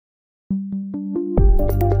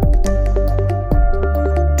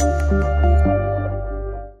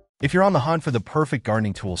If you're on the hunt for the perfect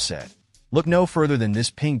gardening tool set, look no further than this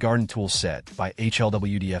Pink Garden Tool Set by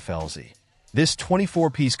HLWDFLZ. This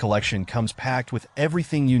 24-piece collection comes packed with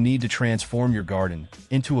everything you need to transform your garden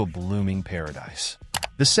into a blooming paradise.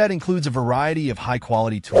 The set includes a variety of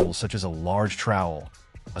high-quality tools such as a large trowel,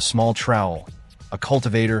 a small trowel, a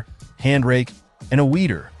cultivator, hand rake, and a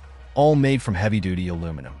weeder, all made from heavy-duty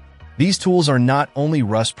aluminum. These tools are not only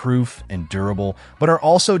rust-proof and durable, but are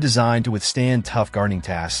also designed to withstand tough gardening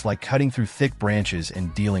tasks like cutting through thick branches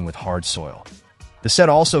and dealing with hard soil. The set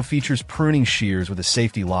also features pruning shears with a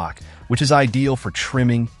safety lock, which is ideal for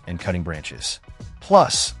trimming and cutting branches.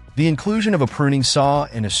 Plus, the inclusion of a pruning saw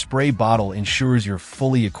and a spray bottle ensures you're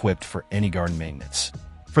fully equipped for any garden maintenance.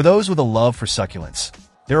 For those with a love for succulents,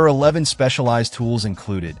 there are 11 specialized tools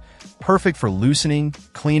included, perfect for loosening,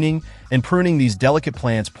 cleaning, and pruning these delicate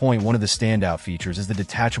plants. One of the standout features is the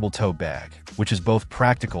detachable tote bag, which is both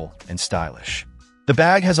practical and stylish. The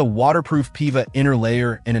bag has a waterproof PIVA inner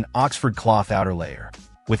layer and an Oxford cloth outer layer,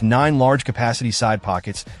 with 9 large capacity side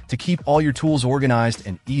pockets to keep all your tools organized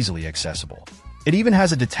and easily accessible. It even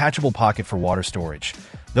has a detachable pocket for water storage,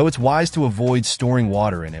 though it's wise to avoid storing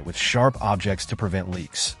water in it with sharp objects to prevent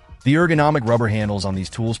leaks. The ergonomic rubber handles on these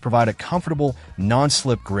tools provide a comfortable,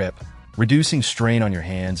 non-slip grip, reducing strain on your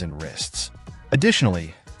hands and wrists.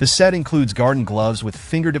 Additionally, the set includes garden gloves with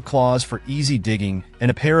fingertip claws for easy digging and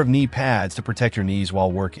a pair of knee pads to protect your knees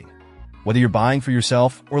while working. Whether you're buying for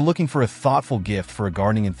yourself or looking for a thoughtful gift for a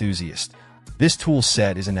gardening enthusiast, this tool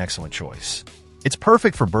set is an excellent choice. It's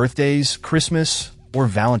perfect for birthdays, Christmas, or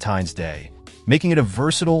Valentine's Day, making it a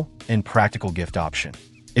versatile and practical gift option.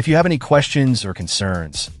 If you have any questions or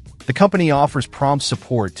concerns, the company offers prompt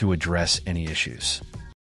support to address any issues.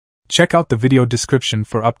 Check out the video description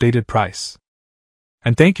for updated price.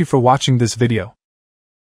 And thank you for watching this video.